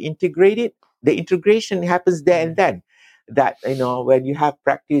how to integrate it, the integration happens there and then. That, when you have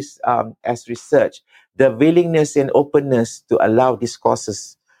practice as research, the willingness and openness to allow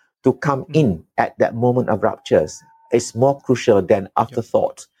discourses to come in at that moment of ruptures is more crucial than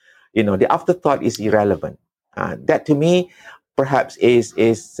afterthought. The afterthought is irrelevant. That to me, perhaps is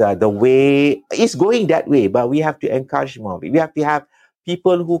the way, it's going that way, but we have to encourage more. We have to have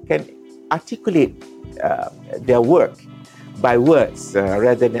people who can articulate their work by words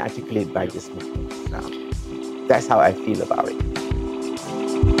rather than articulate by just movements. That's how I feel about it.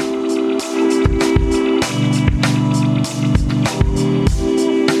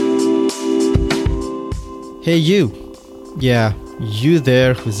 Hey you. Yeah, you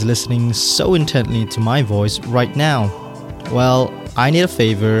there who's listening so intently to my voice right now. Well, I need a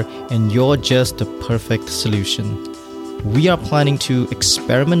favor and you're just the perfect solution. We are planning to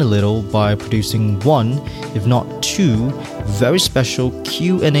experiment a little by producing one, if not two, very special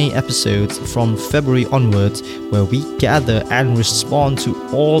Q&A episodes from February onwards, where we gather and respond to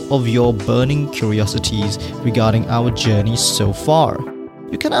all of your burning curiosities regarding our journey so far.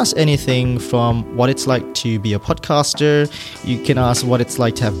 You can ask anything from what it's like to be a podcaster. You can ask what it's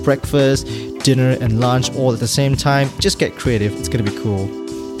like to have breakfast, dinner and lunch all at the same time. Just get creative. It's going to be cool.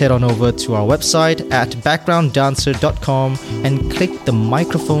 Head on over to our website at backgrounddancer.com and click the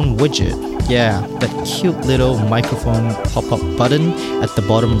microphone widget. Yeah, that cute little microphone pop-up button at the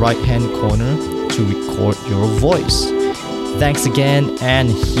bottom right-hand corner to record your voice. Thanks again and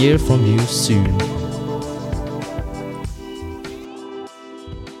hear from you soon.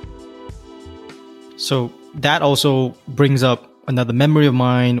 So that also brings up another memory of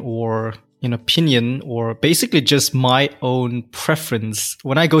mine, or an opinion, or basically just my own preference.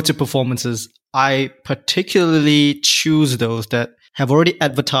 When I go to performances, I particularly choose those that have already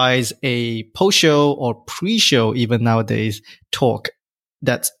advertised a post-show or pre-show, even nowadays, talk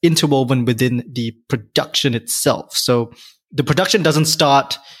that's interwoven within the production itself. So the production doesn't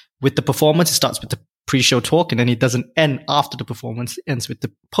start with the performance, it starts with the pre-show talk, and then it doesn't end after the performance, it ends with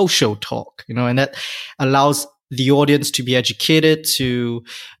the post-show talk, and that allows the audience to be educated, to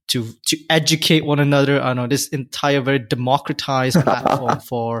educate one another. I know this entire very democratized platform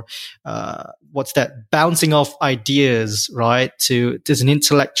for bouncing off ideas, right? There's an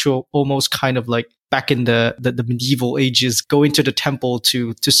intellectual, almost kind of like back in the medieval ages, going to the temple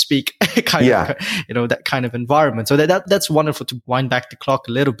to speak, kind of, that kind of environment. So that's wonderful to wind back the clock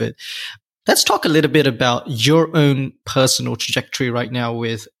a little bit. Let's talk a little bit about your own personal trajectory right now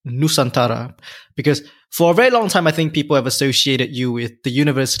with Nusantara, because for a very long time, I think people have associated you with the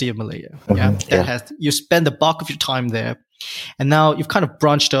University of Malaya. You spend the bulk of your time there. And now you've kind of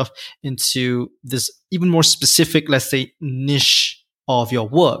branched off into this even more specific, let's say, niche of your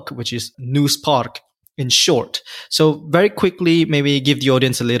work, which is News Park in short. So very quickly, maybe give the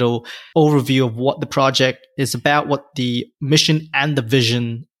audience a little overview of what the project is about, what the mission and the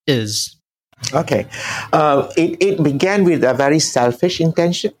vision is. Okay. It began with a very selfish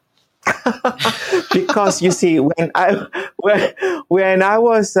intention. Because you see, when I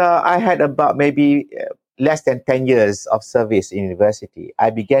was, I had about maybe less than 10 years of service in university. I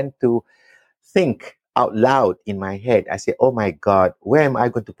began to think out loud in my head. I said, oh my God, where am I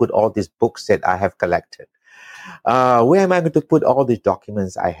going to put all these books that I have collected? Where am I going to put all these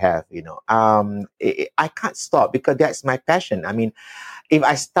documents I have? I can't stop, because that's my passion. I mean, if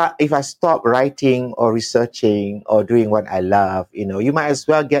I stop writing or researching or doing what I love, you might as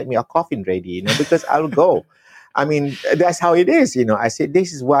well get me a coffin ready, because I'll go. I mean, that's how it is, I said,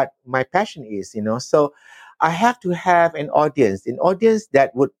 this is what my passion is, so I have to have an audience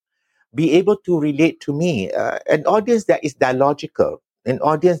that would be able to relate to me, an audience that is dialogical, an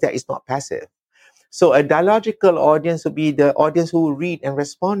audience that is not passive. So a dialogical audience would be the audience who read and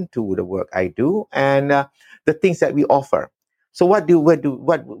respond to the work I do and the things that we offer. So what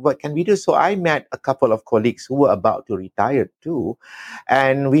can we do? So I met a couple of colleagues who were about to retire too,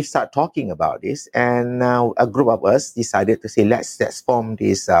 and we start talking about this. And now a group of us decided to say let's form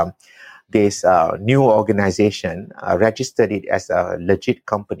this new organization, registered it as a legit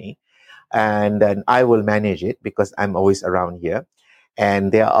company, and then I will manage it because I'm always around here,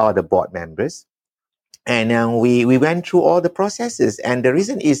 and there are the board members. And we went through all the processes, and the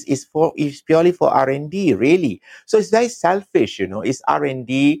reason is purely for R&D, really. So it's very selfish, it's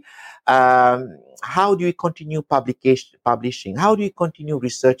R&D. How do we continue publishing? How do we continue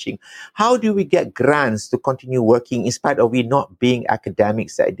researching? How do we get grants to continue working in spite of we not being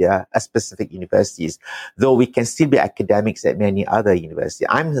academics at specific universities, though we can still be academics at many other universities.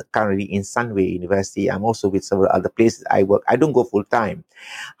 I'm currently in Sunway University. I'm also with several other places I work. I don't go full time.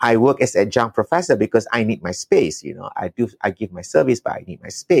 I work as adjunct professor because I need my space. I give my service, but I need my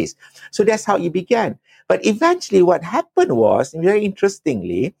space. So that's how it began. But eventually what happened was, very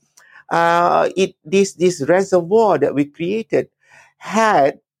interestingly, this reservoir that we created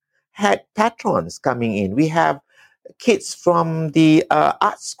had patrons coming in. We have kids from the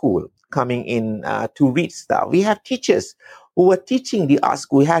art school coming in to read stuff. We have teachers who were teaching the art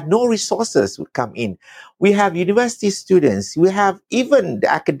school, had no resources would come in. We have university students. We have even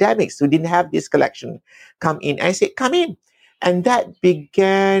the academics who didn't have this collection come in. I said, come in. And that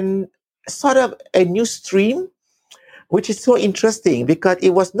began sort of a new stream, which is so interesting because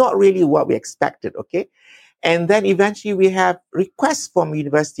it was not really what we expected, okay? And then eventually we have requests from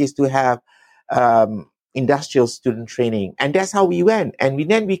universities to have industrial student training. And that's how we went. And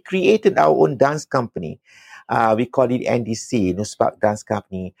then we created our own dance company. We call it NDC, Nuspark Dance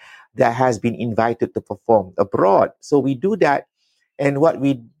Company, that has been invited to perform abroad. So we do that. And what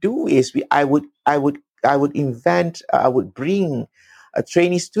we do is I would bring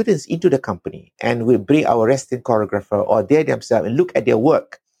trainee students into the company, and we bring our resident choreographer or they themselves and look at their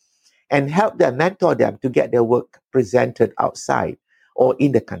work and help them, mentor them to get their work presented outside or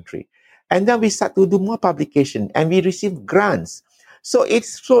in the country. And then we start to do more publication and we receive grants. So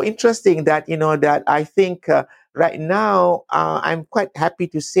it's so interesting that, that I think right now, I'm quite happy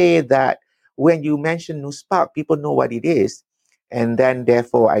to say that when you mention Nuspark, people know what it is. And then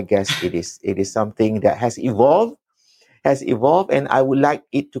therefore, I guess it is something that has evolved, and I would like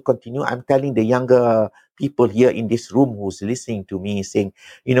it to continue. I'm telling the younger people here in this room who's listening to me saying,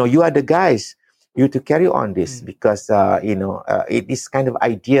 you are the guys, you to carry on this because, it is kind of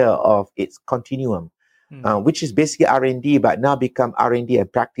idea of its continuum, which is basically R&D, but now become R&D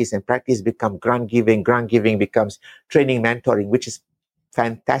and practice become grant giving becomes training, mentoring, which is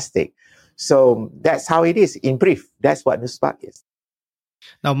fantastic. So that's how it is. In brief, that's what Nuspark is.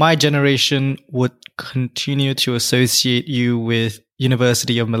 Now, my generation would continue to associate you with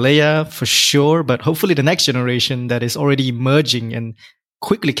University of Malaya for sure, but hopefully the next generation that is already emerging and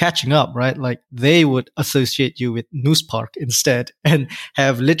quickly catching up, right? Like they would associate you with Nuspark instead and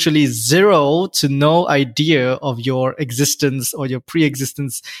have literally zero to no idea of your existence or your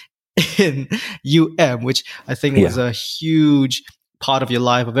pre-existence in which I think was a huge part of your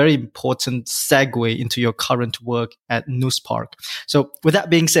life, a very important segue into your current work at Nuspark. So with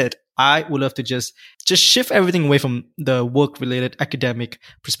that being said, I would love to just shift everything away from the work-related academic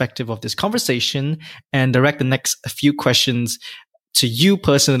perspective of this conversation and direct the next few questions to you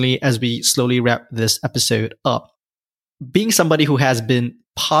personally as we slowly wrap this episode up. Being somebody who has been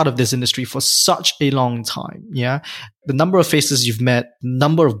part of this industry for such a long time, the number of faces you've met, the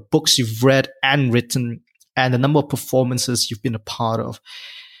number of books you've read and written, and the number of performances you've been a part of.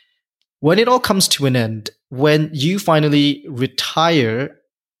 When it all comes to an end, when you finally retire,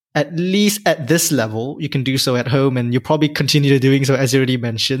 at least at this level, you can do so at home and you probably continue doing so, as you already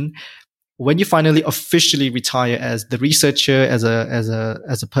mentioned. When you finally officially retire as the researcher, as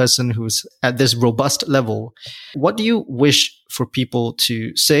a person who's at this robust level, what do you wish for people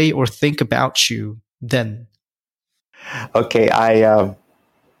to say or think about you then? Okay, I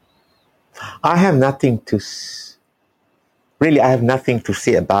have nothing to I have nothing to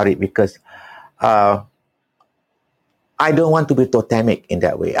say about it because I don't want to be totemic in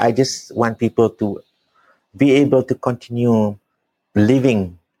that way. I just want people to be able to continue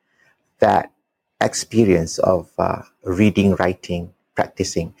living that experience of reading, writing,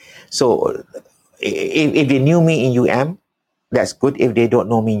 practicing. So if they knew me in UM, that's good. If they don't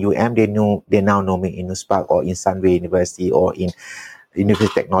know me in UM, they now know me in Nuspark or in Sunway University or in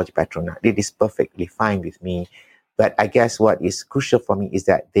University Technology Petronas. It is perfectly fine with me. But I guess what is crucial for me is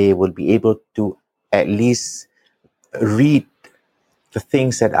that they will be able to at least read the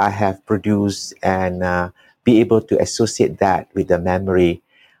things that I have produced and be able to associate that with the memory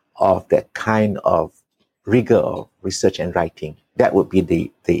of that kind of rigor of research and writing. That would be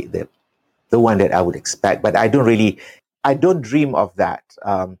the one that I would expect. But I don't dream of that.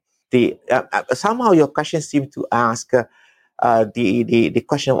 Somehow your question seemed to ask the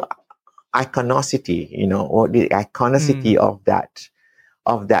question of iconicity, or the iconicity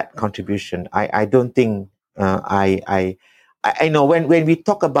of that contribution. I don't think I know when we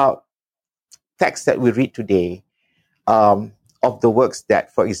talk about texts that we read today, of the works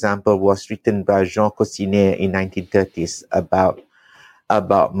that, for example, was written by Jean Cousinet in 1930s about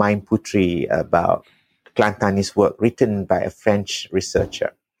Main Putri, about Klantani's work written by a French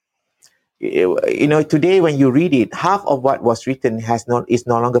researcher. Today when you read it, half of what was written is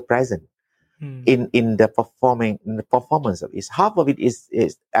no longer present in the performance of it. Half of it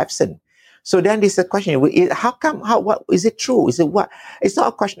is absent. So then there's a question: what is it true? Is it what? It's not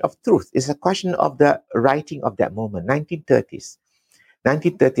a question of truth. It's a question of the writing of that moment, 1930s,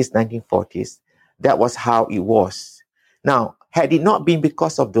 1940s. That was how it was. Now, had it not been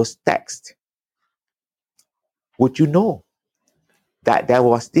because of those texts, would you know that there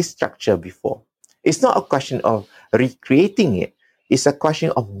was this structure before? It's not a question of recreating it. It's a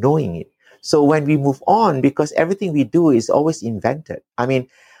question of knowing it. So when we move on, because everything we do is always invented. I mean,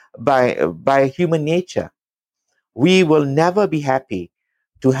 by human nature, we will never be happy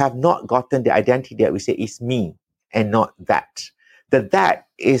to have not gotten the identity that we say is me and not that. That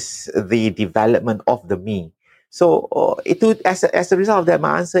is the development of the me. So as a result of that,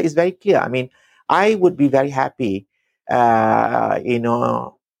 my answer is very clear. I mean, I would be very happy, in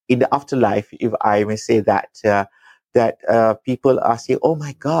the afterlife, if I may say that people are saying, oh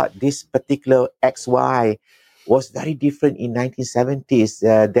my God, this particular XY was very different in 1970s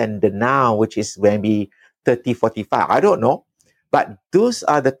than the now, which is maybe 30, 45. I don't know. But those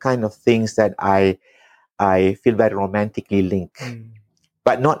are the kind of things that I feel very romantically linked,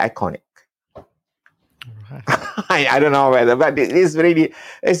 but not iconic. I don't know whether, but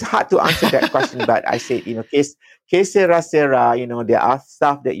it's hard to answer that question. But I say, que sera, there are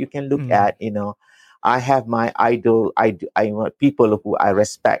stuff that you can look at, I have my idol, I people who I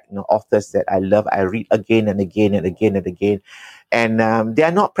respect, authors that I love, I read again and again and again and again. And they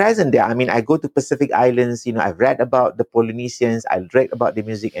are not present there. I mean, I go to Pacific Islands, I've read about the Polynesians, I read about the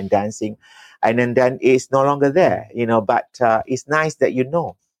music and dancing, and then it's no longer there, but it's nice that it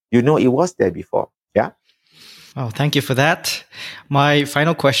was there before. Yeah. Oh, thank you for that. My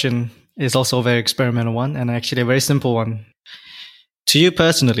final question is also a very experimental one, and actually a very simple one. To you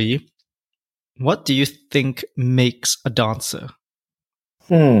personally, what do you think makes a dancer?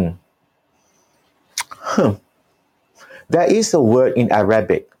 There is a word in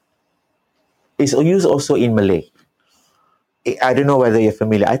Arabic. It's used also in Malay. I don't know whether you're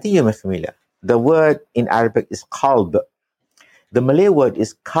familiar. I think you're familiar. The word in Arabic is qalb. The Malay word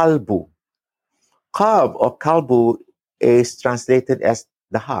is kalbu. Qalb or kalbu is translated as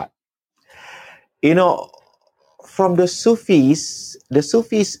the heart. From the Sufis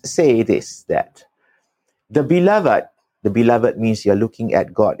say this, that the beloved means you're looking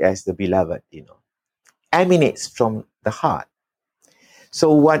at God as the beloved, emanates from the heart.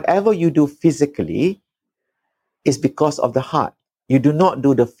 So whatever you do physically is because of the heart. You do not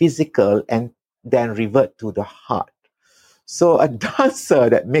do the physical and then revert to the heart. So a dancer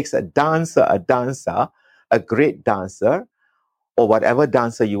that makes a dancer, a great dancer, or whatever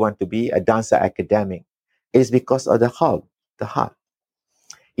dancer you want to be, a dancer academic, is because of the heart.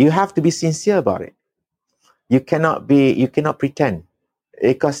 You have to be sincere about it. You cannot pretend,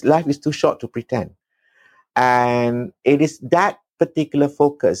 because life is too short to pretend. And it is that particular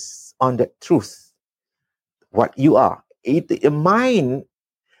focus on the truth, what you are. The mind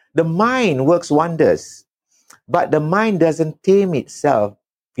works wonders, but the mind doesn't tame itself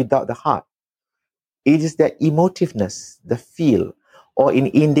without the heart. It is that emotiveness, the feel, or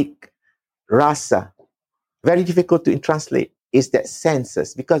in Indic, rasa, very difficult to translate, is that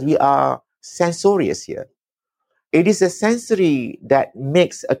senses, because we are sensorious here. It is a sensory that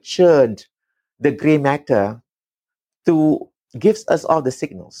makes a churned the gray matter to gives us all the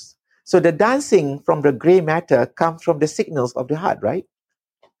signals. So the dancing from the gray matter comes from the signals of the heart, right?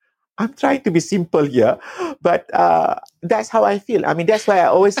 I'm trying to be simple here, but that's how I feel. I mean, that's why I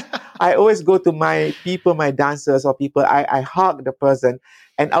always go to my people, my dancers or people. I hug the person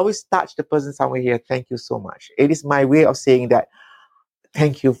and I always touch the person somewhere here. Thank you so much. It is my way of saying that.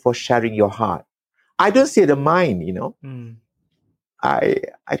 Thank you for sharing your heart. I don't say the mind, I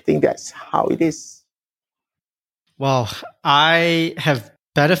think that's how it is. Well, I have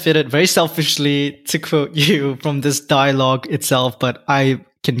benefited very selfishly, to quote you, from this dialogue itself, but I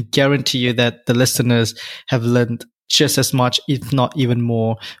can guarantee you that the listeners have learned just as much, if not even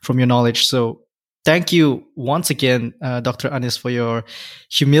more, from your knowledge. So thank you once again, Dr. Anis, for your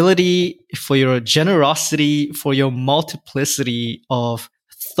humility, for your generosity, for your multiplicity of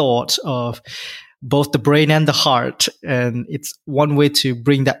thought, of both the brain and the heart. And it's one way to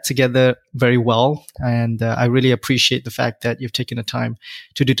bring that together very well. And I really appreciate the fact that you've taken the time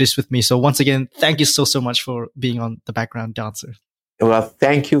to do this with me. So once again, thank you so much for being on The Background Dancer. Well,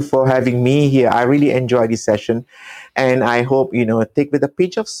 thank you for having me here. I really enjoyed this session. And I hope, take with a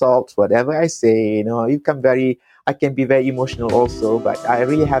pinch of salt, whatever I say, I can be very emotional also, but I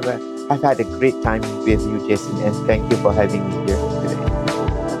really have had a great time with you, Jason, and thank you for having me here today.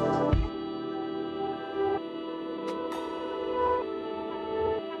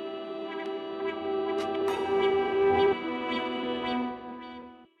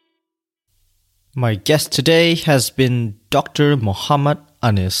 My guest today has been Dr. Muhammad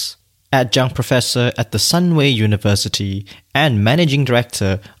Anis, adjunct professor at the Sunway University and managing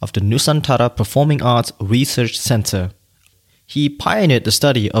director of the Nusantara Performing Arts Research Center. He pioneered the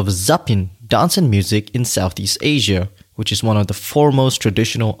study of Zapin, dance and music in Southeast Asia, which is one of the foremost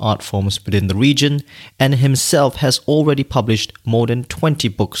traditional art forms within the region, and himself has already published more than 20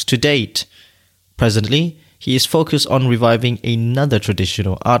 books to date. Presently, he is focused on reviving another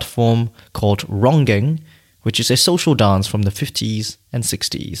traditional art form called Ronggeng, which is a social dance from the 50s and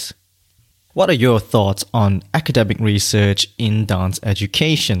 60s. What are your thoughts on academic research in dance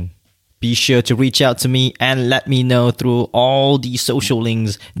education? Be sure to reach out to me and let me know through all the social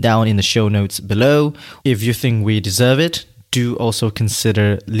links down in the show notes below. If you think we deserve it, do also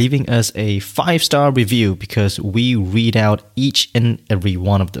consider leaving us a 5-star review, because we read out each and every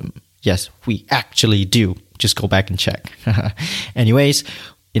one of them. Yes, we actually do. Just go back and check. Anyways,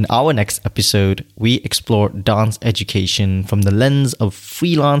 in our next episode, we explore dance education from the lens of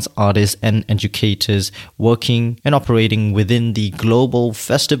freelance artists and educators working and operating within the global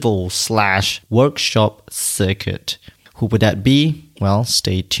festival/workshop circuit. Who would that be? Well,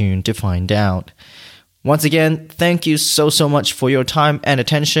 stay tuned to find out. Once again, thank you so much for your time and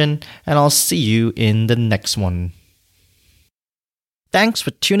attention, and I'll see you in the next one. Thanks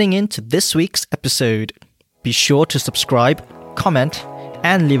for tuning in to this week's episode. Be sure to subscribe, comment,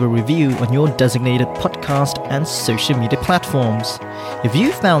 and leave a review on your designated podcast and social media platforms. If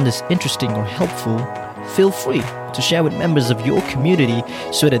you found this interesting or helpful, feel free to share with members of your community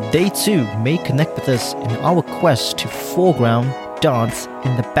so that they too may connect with us in our quest to foreground dance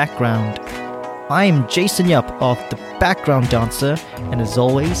in the background. I am Jason Yup of The Background Dancer, and as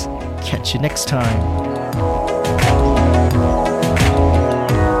always, catch you next time.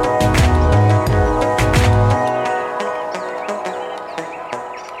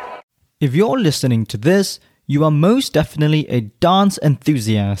 If you're listening to this, you are most definitely a dance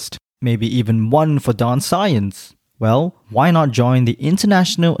enthusiast, maybe even one for dance science. Well, why not join the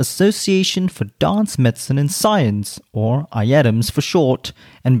International Association for Dance Medicine and Science, or IADMS for short,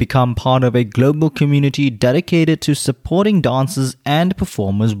 and become part of a global community dedicated to supporting dancers and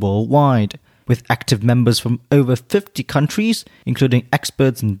performers worldwide. With active members from over 50 countries, including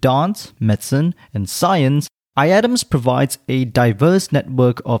experts in dance, medicine, and science, IADMS provides a diverse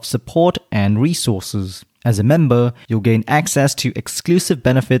network of support and resources. As a member, you'll gain access to exclusive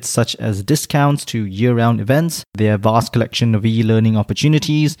benefits such as discounts to year-round events, their vast collection of e-learning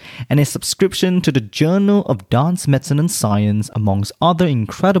opportunities, and a subscription to the Journal of Dance Medicine and Science, amongst other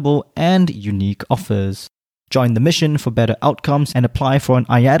incredible and unique offers. Join the mission for better outcomes and apply for an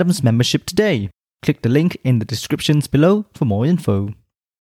IADMS membership today. Click the link in the descriptions below for more info.